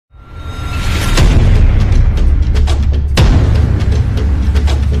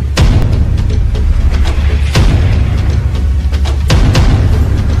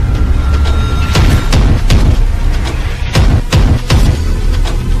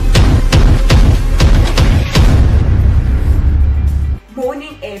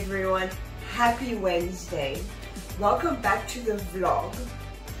Wednesday. Welcome back to the vlog.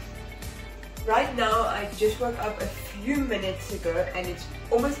 Right now I just woke up a few minutes ago and it's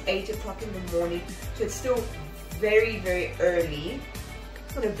almost 8 o'clock in the morning, so it's still very early.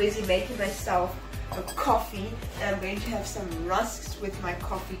 I'm busy making myself a coffee and I'm going to have some rusks with my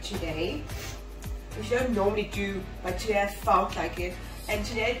coffee today, which I don't normally do, but today I felt like it. And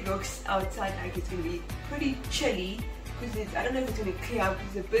today it looks outside like it's going to be pretty chilly because I don't know if it's going to clear up.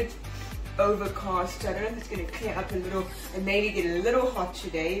 It's a bit overcast, so I don't know if it's going to clear up a little and maybe get a little hot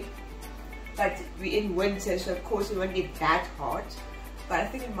today. But we're in winter, so of course it won't get that hot. But I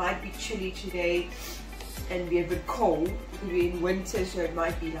think it might be chilly today and be a bit cold because we're in winter, so it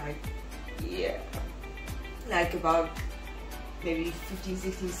might be like, yeah, like about maybe 15,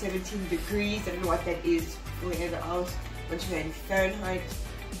 16, 17 degrees. I don't know what that is or whatever else. Once you're in Fahrenheit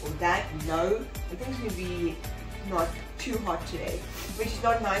or that, no. I think it's going to be not too hot today, which is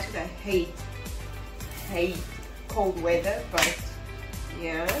not nice because I hate cold weather, but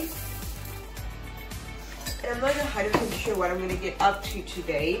yeah. And I'm not 100% sure what I'm going to get up to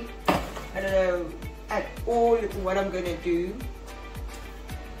today. I don't know at all what I'm going to do,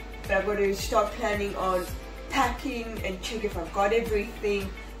 but I'm going to start planning on packing and check if I've got everything,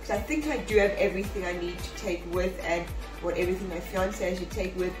 because I think I do have everything I need to take with and what everything my fiance has to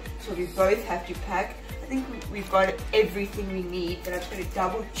take with, so we both have to pack. I think we've got everything we need, but I'm just going to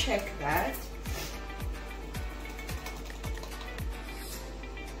double check that.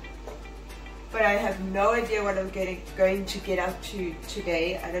 But I have no idea what I'm going to get up to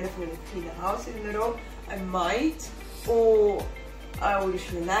today. I don't know if I'm going to clean the house a little. I might, or I will just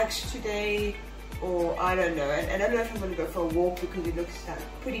relax today, or I don't know. And I don't know if I'm going to go for a walk because it looks like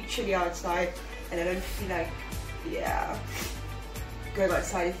pretty chilly outside and I don't feel like, yeah, going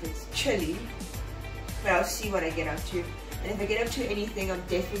outside if it's chilly. But I'll see what I get up to. And if I get up to anything, I'm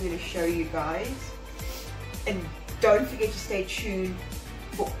definitely going to show you guys. And don't forget to stay tuned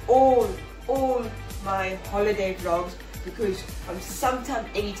for all my holiday vlogs, because sometime,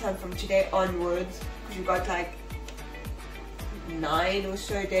 anytime from today onwards, because we've got like 9 or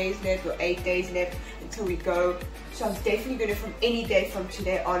so days left, or 8 days left until we go. So I'm definitely going to, from any day from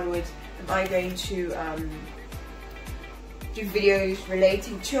today onwards, am I going to do videos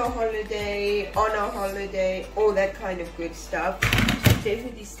relating to our holiday, on our holiday, all that kind of good stuff. So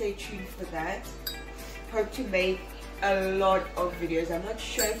definitely stay tuned for that. Hope to make a lot of videos. I'm not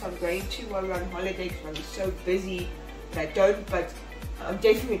sure if I'm going to while we're on holiday because I'm so busy that I don't, but I'm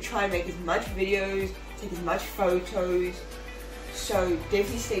definitely going to try and make as much videos, take as much photos. So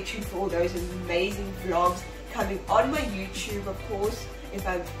definitely stay tuned for all those amazing vlogs coming on my YouTube, of course, if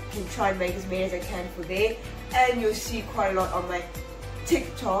I can try and make as many as I can for there. And you'll see quite a lot on my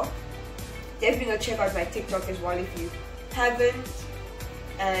TikTok. Definitely go check out my TikTok as well if you haven't.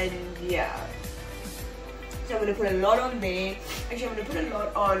 And yeah, so I'm going to put a lot on there. Actually, I'm going to put a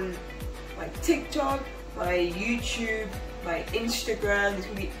lot on my TikTok, my YouTube, my Instagram. It's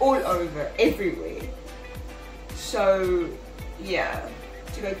going to be all over, everywhere. So yeah,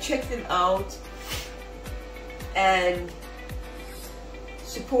 so go check them out and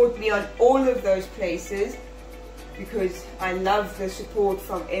support me on all of those places, because I love the support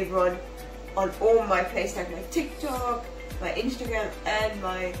from everyone on all my places, like my TikTok, my Instagram and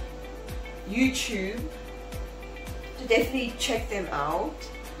my YouTube. So definitely check them out.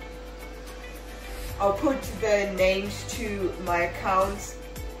 I'll put the names to my accounts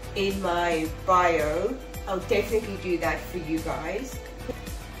in my bio. I'll definitely do that for you guys.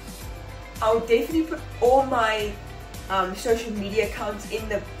 I'll definitely put all my social media accounts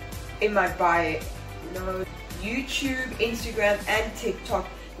in my bio. You know, YouTube, Instagram and TikTok,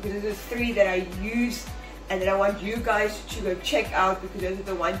 because those are 3 that I use and that I want you guys to go check out, because those are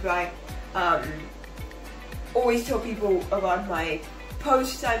the ones where I always tell people about my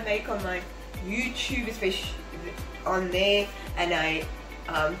posts I make on my YouTube, especially on there, and I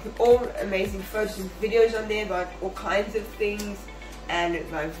put all amazing photos and videos on there about all kinds of things, and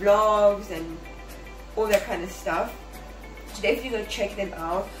my vlogs and all that kind of stuff. So definitely go check them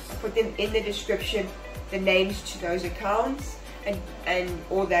out. I'll put them in the description, the names to those accounts and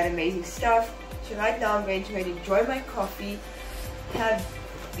all that amazing stuff. So right now I'm going to enjoy my coffee, have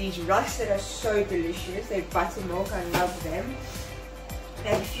these rusks that are so delicious. They're buttermilk, I love them.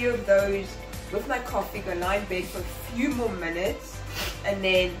 And a few of those with my coffee, go lie in bed for a few more minutes, and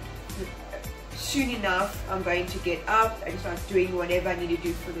then soon enough I'm going to get up and start doing whatever I need to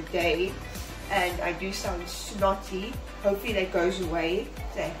do for the day. And I do sound snotty, hopefully that goes away,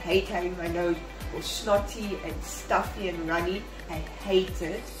 because I hate having my nose all snotty and stuffy and runny. I hate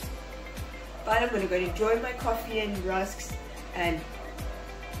it. But I'm going to go enjoy my coffee and rusks, and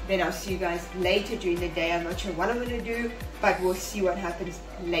then I'll see you guys later during the day. I'm not sure what I'm going to do, but we'll see what happens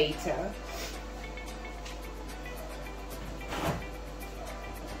later.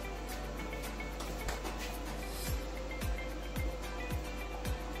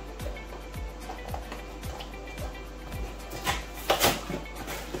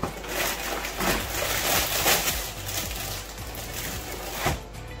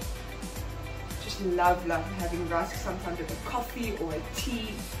 Love having rusk sometimes with a coffee or a tea.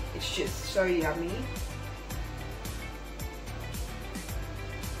 It's just so yummy.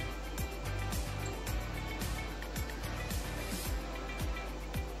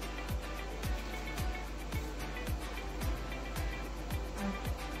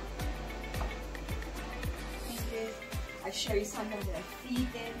 I show you sometimes that I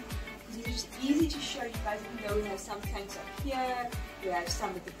feed them. It's just easy to show you guys, even though we have some tanks up here, we have some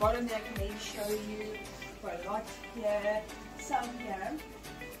at the bottom that I can maybe show you, quite a lot here, some here.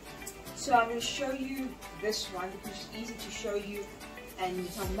 So I'm going to show you this one because it's easy to show you, and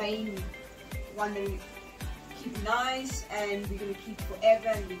it's our main one that we keep nice and we're going to keep forever,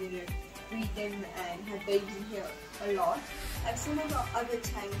 and we're going to breed them and have babies in here a lot. And some of our other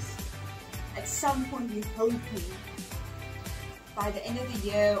tanks, at some point we're hoping by the end of the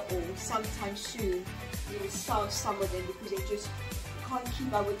year or sometime soon, we will sell some of them because they just can't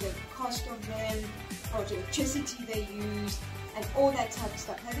keep up with the cost of them, how much electricity they use, and all that type of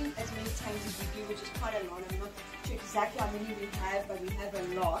stuff. Having as many tanks as we do, which is quite a lot, I'm not sure exactly how many we have, but we have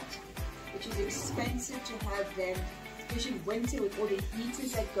a lot, which is expensive to have them, especially in winter with all the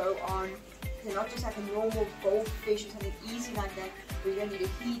heaters that go on. They're not just like a normal goldfish or something easy like that, where you don't need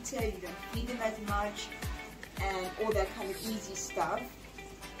a heater, you don't feed them as much, and all that kind of easy stuff.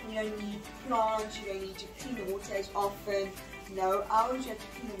 You don't need plants, you don't need to clean the water as often. No, ours you have to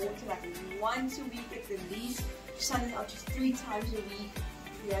clean the water like once a week at the least, sometimes up to 3 times a week.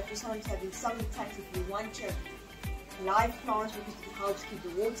 You have to sometimes have in some tanks if you want to have live plants because it helps keep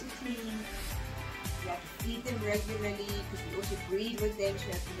the water clean. You have to feed them regularly because we also breed with them, so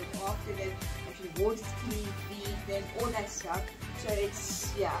you have to look after them, make sure the water's clean, feed them, all that stuff. So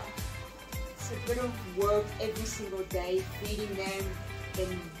it's, yeah, it's a bit of work every single day, feeding them,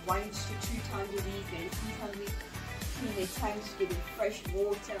 then 1 to 2 times a week, then 3 times a week, clean their tanks, give them fresh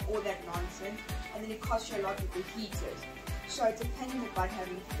water, all that nonsense, and then it costs you a lot with the heaters. So it's a pain in the butt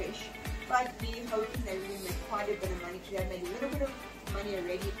having fish, but we're hoping that we will make quite a bit of money. We have made a little bit of money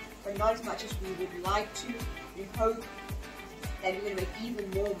already, but not as much as we would like to. We hope that we're going to make even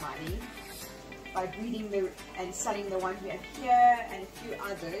more money by breeding and selling the ones we have here and a few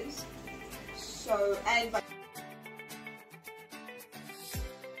others. So, and by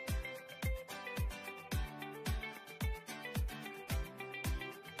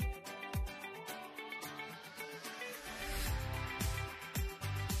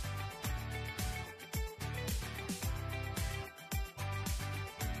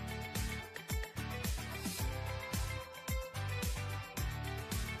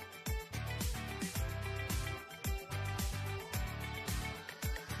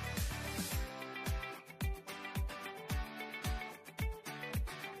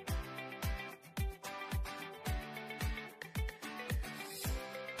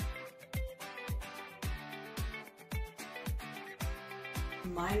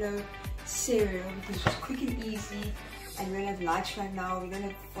Milo cereal because it's quick and easy, and we don't have lights right now. We don't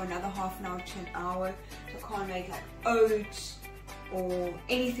have for another half an hour to an hour, so I can't make like oats or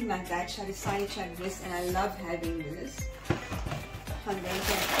anything like that. So I decided to have this, and I love having this. So I'm going to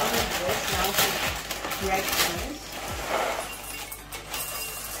have this now for breakfast.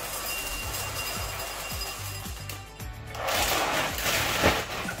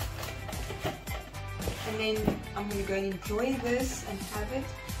 And then I'm going to go and enjoy this and have it,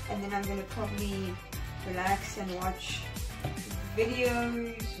 and then I'm going to probably relax and watch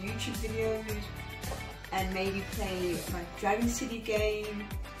videos, YouTube videos, and maybe play my Dragon City game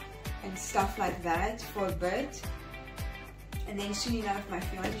and stuff like that for a bit. And then soon enough my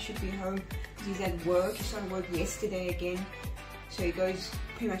fiance should be home because he's at work. He started work yesterday again, so he goes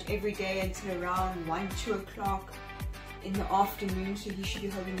pretty much every day until around 1-2 o'clock in the afternoon, so he should be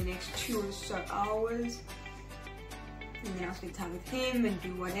home in the next 2 or so hours. And then I'll spend time with him and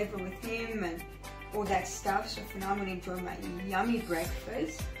do whatever with him and all that stuff. So for now I'm going to enjoy my yummy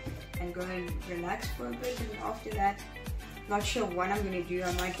breakfast and go and relax for a bit, and then after that, not sure what I'm going to do.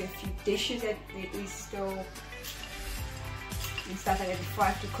 I might get a few dishes that there is still and stuff like that before I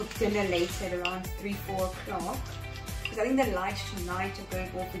have to cook dinner later at around 3-4 o'clock, because I think the lights tonight are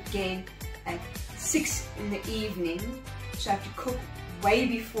going off again at 6 in the evening, so I have to cook way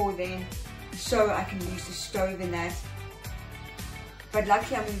before then so I can use the stove and that. But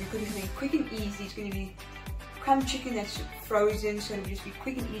luckily I'm going to be cooking something quick and easy. It's going to be crumb chicken that's frozen, so it'll just be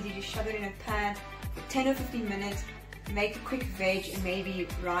quick and easy. Just shove it in a pan for 10 or 15 minutes, make a quick veg and maybe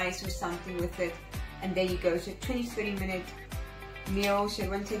rice or something with it, and there you go. So 20 to 30 minute meal, so it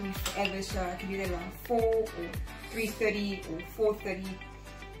won't take me forever, so I can do that around 4 or 3:30 or 4:30,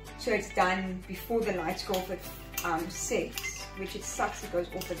 so it's done before the lights go off at 6, which it sucks it goes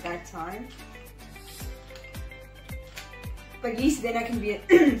off at that time. But at least then I can be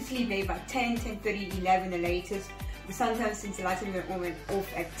asleep maybe by 10, 10:30, 11 the latest. And sometimes since the lights are going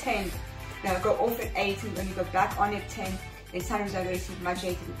off at 10, now I go off at 8 and only go back on at 10, then sometimes I go to sleep much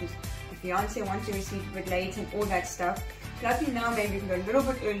later because the fiance wants to sleep a bit late and all that stuff. So luckily now maybe we can go a little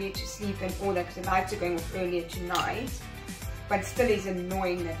bit earlier to sleep and all that because the lights are going off earlier tonight. But it still is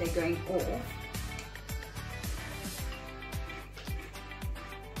annoying that they're going off.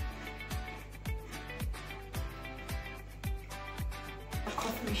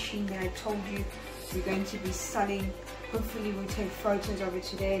 Machine that I told you we're going to be selling. Hopefully we'll take photos of it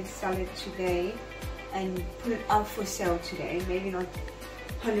today and sell it today and put it out for sale today. Maybe not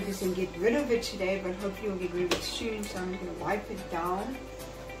 100% get rid of it today, but hopefully we'll get rid of it soon. So I'm going to wipe it down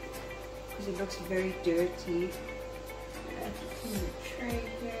because it looks very dirty. I have to clean the tray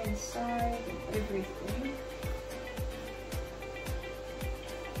here inside and everything.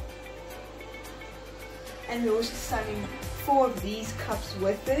 And we're also selling 4 of these cups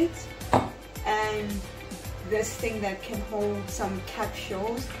with it, and this thing that can hold some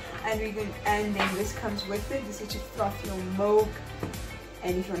capsules, and then this comes with it. This is to froth your milk,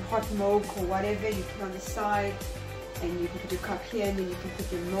 and if you want hot milk or whatever, you put on the side, and you can put your cup here, and then you can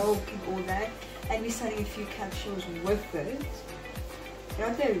put your milk and all that. And we're selling a few capsules with it. They're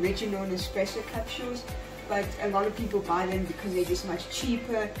not the original Nespresso capsules, but a lot of people buy them because they're just much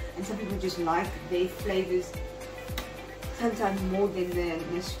cheaper, and some people just like their flavors sometimes more than the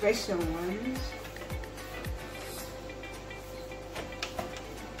Nespresso ones.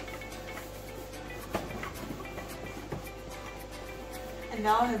 And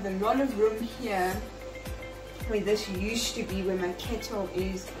now I have a lot of room here where this used to be, where my kettle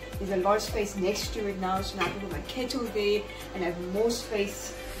is. There's a lot of space next to it now, so now I can put my kettle there, and I have more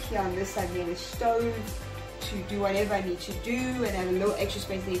space here on this side near the stove to do whatever I need to do, and I have a little extra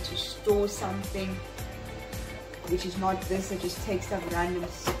space there to store something, which is not this, it just takes up random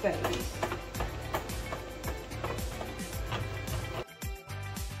space.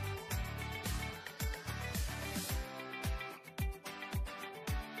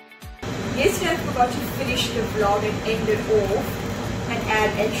 Yesterday I forgot to finish the vlog and end it off and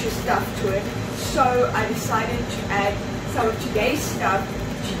add extra stuff to it, so I decided to add some of today's stuff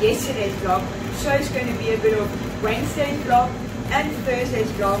to yesterday's vlog. So it's going to be a bit of Wednesday's vlog and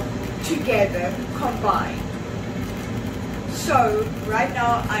Thursday's vlog together, combined. So right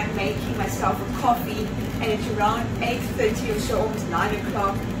now I'm making myself a coffee, and it's around 8:30 or so, almost 9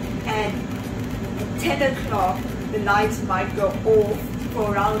 o'clock, and at 10 o'clock the lights might go off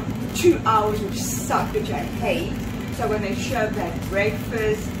for around 2 hours, which suck, which I hate. So I'm going to make sure I've had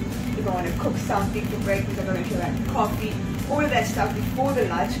breakfast. If I want to cook something for breakfast, I'm going to make sure I have coffee, all of that stuff before the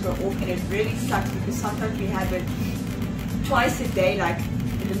lights go off. And it really sucks because sometimes we have it twice a day, like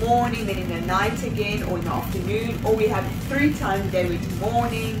in the morning, then in the night again, or in the afternoon, or we have it 3 times a day, with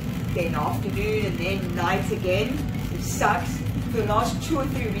morning, then afternoon, and then night again. It sucks. For the last 2 or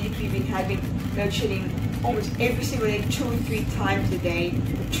 3 weeks we've been having load shedding almost every single day, 2 or 3 times a day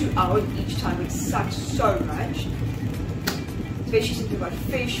for 2 hours each time, which sucks so much. Especially since we've got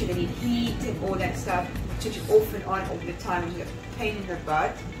fish and they need heat and all that stuff, switch it off and on all the time, which is a pain in the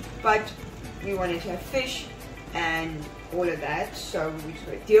butt. But we wanted to have fish and all of that, so we just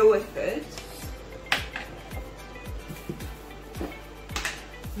got to deal with it.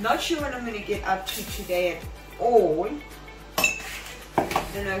 Not sure what I'm going to get up to today at all. I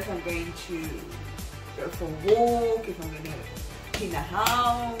don't know if I'm going to go for a walk, if I'm going to clean the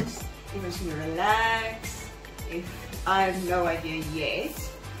house, if I'm just going to relax, I have no idea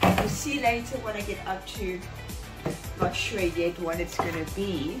yet. We'll see later when I get up to. Not sure yet what it's going to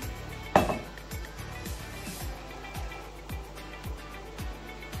be.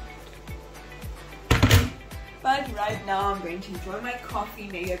 But right now I'm going to enjoy my coffee,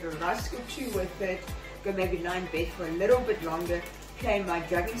 maybe have a rusk or 2 with it, go maybe lie in bed for a little bit longer, play my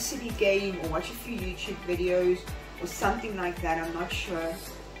Dragon City game or watch a few YouTube videos or something like that, I'm not sure.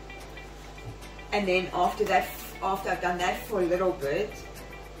 And then after that, after I've done that for a little bit,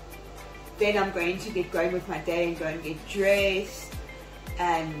 then I'm going to get going with my day and go and get dressed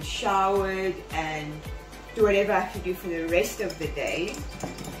and showered and do whatever I have to do for the rest of the day.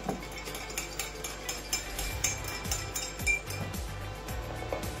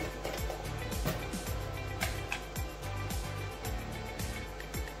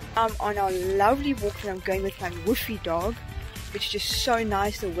 I'm on our lovely walk that I'm going with my woofy dog, which is just so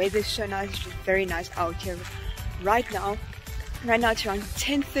nice. The weather's so nice. It's just very nice out here right now. Right now it's around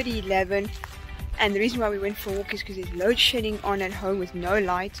 10:30, 11, and the reason why we went for a walk is because there's load shedding on at home with no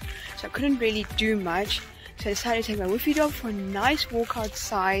lights, so I couldn't really do much. So I decided to take my woofy dog for a nice walk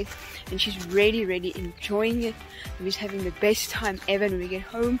outside, and she's really enjoying it. We're just having the best time ever. When we get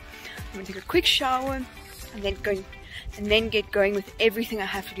home, I'm gonna take a quick shower and then get going with everything I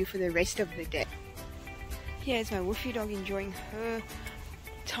have to do for the rest of the day. Here's my woofy dog enjoying her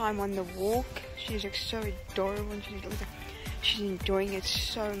time on the walk. She's like so adorable, and she's enjoying it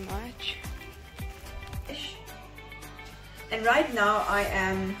so much. And right now I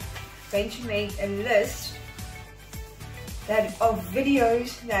am going to make a list of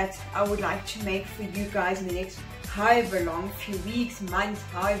videos that I would like to make for you guys in the next however long, few weeks, months,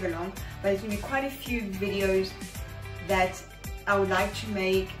 however long. But there's going to be quite a few videos that I would like to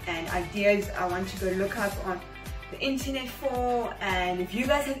make and ideas I want to go look up on the internet for. And if you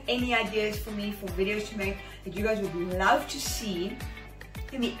guys have any ideas for me for videos to make that you guys would love to see,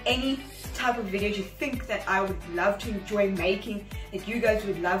 give me any type of videos you think that I would love to enjoy making, that you guys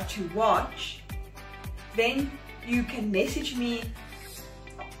would love to watch, then you can message me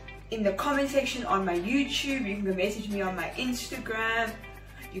in the comment section on my YouTube. You can go message me on my Instagram.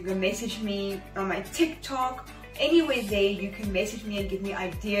 You can message me on my TikTok. Anywhere there you can message me and give me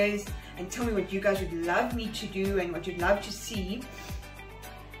ideas and tell me what you guys would love me to do and what you'd love to see.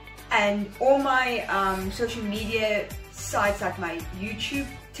 And all my social media sites like my YouTube,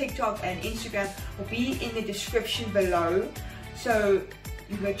 TikTok and Instagram will be in the description below, so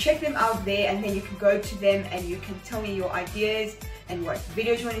you can go check them out there, and then you can go to them and you can tell me your ideas and what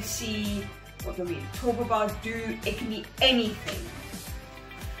videos you want to see, what you want me to talk about, do. It can be anything,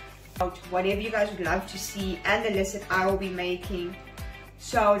 whatever you guys would love to see, and the list that I will be making.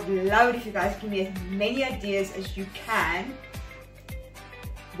 So I would love it if you guys give me as many ideas as you can,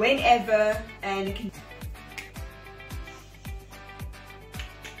 whenever, and it can.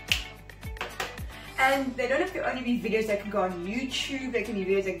 And they don't have to only be videos that can go on YouTube, they can be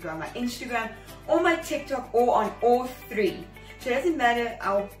videos that can go on my Instagram or my TikTok or on all three. So it doesn't matter,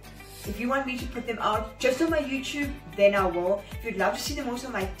 if you want me to put them out just on my YouTube, then I will. If you'd love to see them also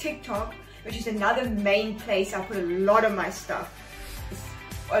on my TikTok, which is another main place I put a lot of my stuff.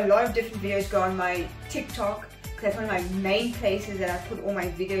 A lot of different videos go on my TikTok, because that's one of my main places that I put all my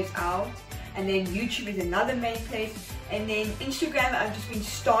videos out. And then YouTube is another main place. And then Instagram I've just been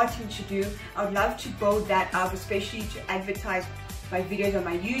starting to do. I would love to build that up, especially to advertise my videos on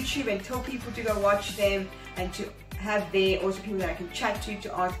my YouTube and tell people to go watch them, and to have there also people that I can chat to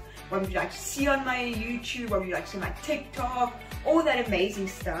ask what would you like to see on my YouTube, what would you like to see on my TikTok, all that amazing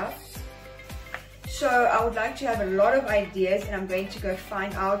stuff. So I would like to have a lot of ideas, and I'm going to go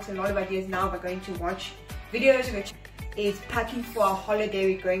find out a lot of ideas now by going to watch videos, which is packing for our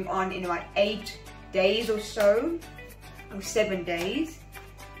holiday. We're going on in about 8 days or so, or 7 days.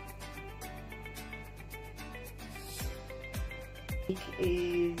 It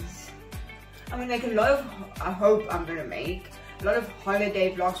is, I'm going to make a lot of, I hope I'm going to make a lot of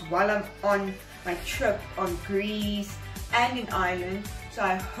holiday vlogs while I'm on my trip on Greece and in Ireland. So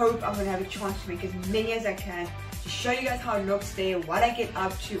I hope I'm going to have a chance to make as many as I can to show you guys how it looks there, what I get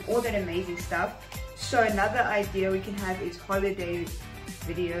up to, all that amazing stuff. So another idea we can have is holiday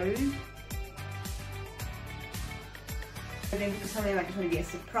videos. Something like this want to be a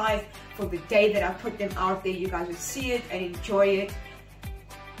surprise for the day that I put them out there. You guys will see it and enjoy it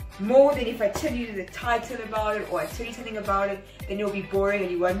more than if I tell you the title about it, or I tell you something about it, then it'll be boring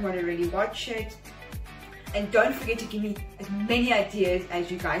and you won't want to really watch it. And don't forget to give me as many ideas as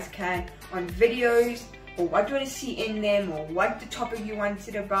you guys can on videos, or what you want to see in them, or what the topic you want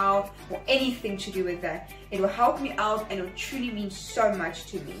it about, or anything to do with that. It will help me out and it will truly mean so much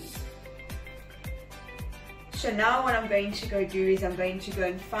to me. So now what I'm going to go do is I'm going to go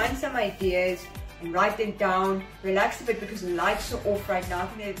and find some ideas and write them down, relax a bit because the lights are off right now. I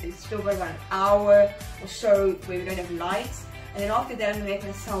think there's still about an hour or so where we don't have lights. And then after that I'm going to make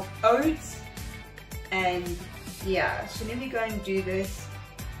myself oats. And yeah, so let me go and do this.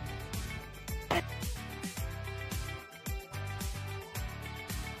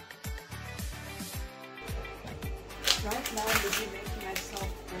 Right now I'm busy making myself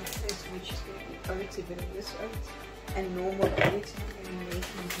breakfast, which is going to be oats, a bit of this oats, and normal oats. I'm going to be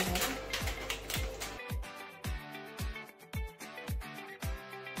making more.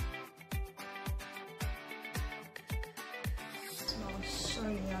 It smells so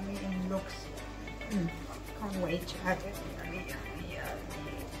yummy and looks, can't wait to have it. Yummy, yummy, yummy.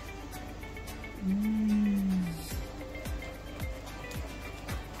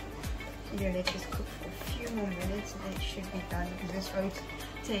 video. Let's just cook for a few more minutes and then it should be done, because this oat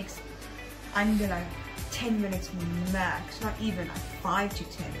takes under like 10 minutes max, not even like 5 to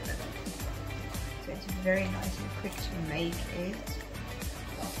 10 minutes. So it's very nice and quick to make it.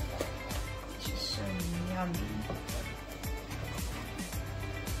 It's just so yummy.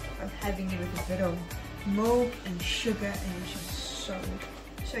 I'm having it with a bit of milk and sugar, and it's just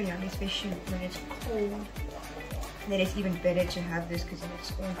so yummy, especially when it's cold. And then it's even better to have this because then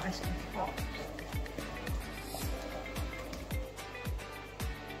it's all nice and hot.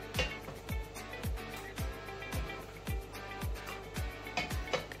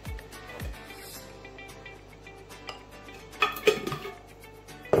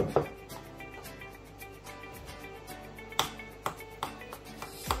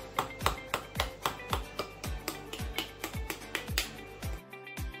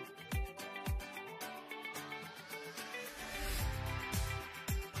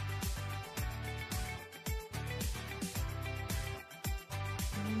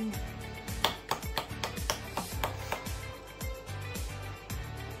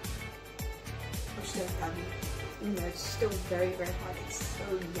 So yummy. You know, it's still very hot. It's so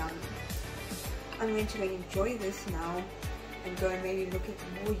yummy. I'm going to enjoy this now and go and maybe look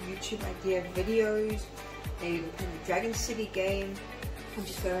at more YouTube idea videos, maybe look at the Dragon City game, and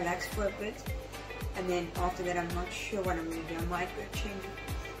just go relax for a bit. And then after that, I'm not sure what I'm going to do. I might go change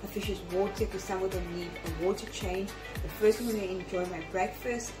the fish's water because some of them need a water change. But first I'm going to enjoy my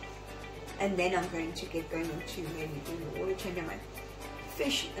breakfast, and then I'm going to get going into maybe doing the water change on my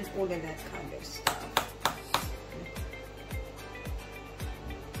fish and all of that kind of stuff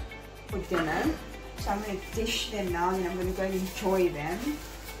for dinner. So I'm going to dish them now and I'm going to go and enjoy them.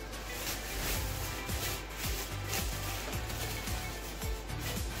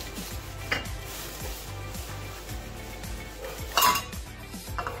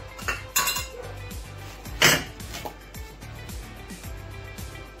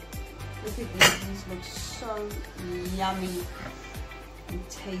 Look at these look so yummy and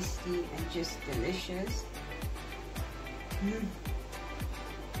tasty and just delicious.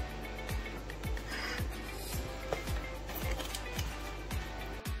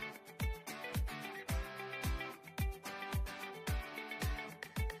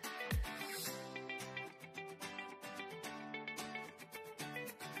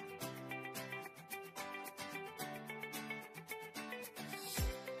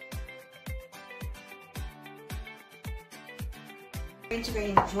 I'm going to go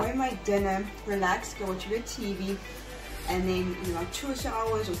enjoy my dinner, relax, go watch a bit of TV, and then in like 2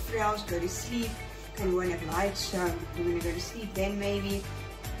 hours or 3 hours go to sleep. And we won't have lights, so we're going to go to sleep then maybe.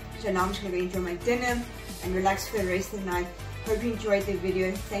 So now I'm just going to go enjoy my dinner and relax for the rest of the night. Hope you enjoyed the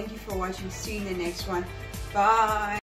video. Thank you for watching. See you in the next one. Bye.